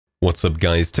What's up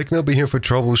guys, TechNobi here for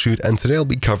Troubleshoot, and today I'll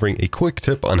be covering a quick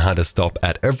tip on how to stop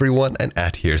 @everyone and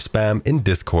 @here spam in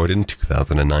Discord in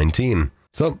 2019.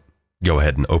 So, go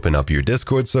ahead and open up your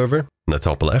Discord server. In the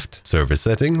top left, server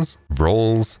settings,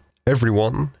 roles,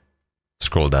 everyone,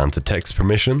 scroll down to text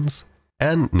permissions,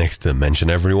 and next to mention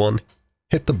everyone,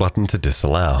 hit the button to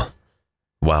disallow.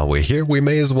 While we're here, we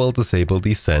may as well disable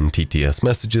the send TTS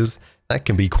messages. That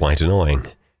can be quite annoying.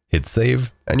 Hit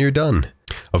save, and you're done.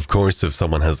 Of course, if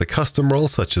someone has a custom role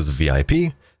such as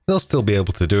VIP, they'll still be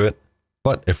able to do it,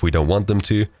 but if we don't want them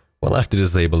to, we'll have to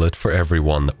disable it for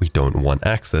everyone that we don't want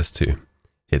access to.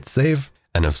 Hit save,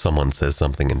 and if someone says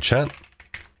something in chat,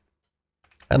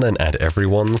 and then add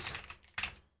everyone's,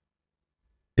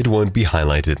 it won't be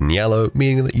highlighted in yellow,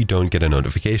 meaning that you don't get a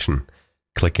notification.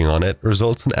 Clicking on it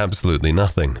results in absolutely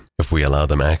nothing. If we allow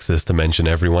them access to mention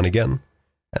everyone again,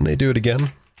 and they do it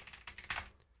again,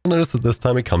 you'll notice that this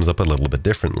time it comes up a little bit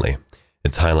differently.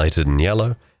 It's highlighted in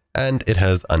yellow, and it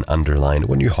has an underline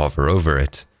when you hover over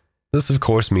it. This of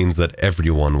course means that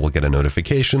everyone will get a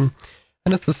notification,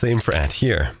 and it's the same for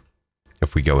 @here.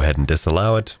 If we go ahead and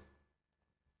disallow it,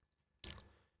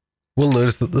 we'll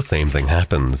notice that the same thing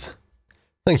happens.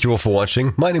 Thank you all for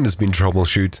watching. My name has been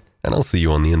Troubleshoot, and I'll see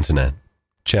you on the internet.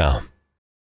 Ciao.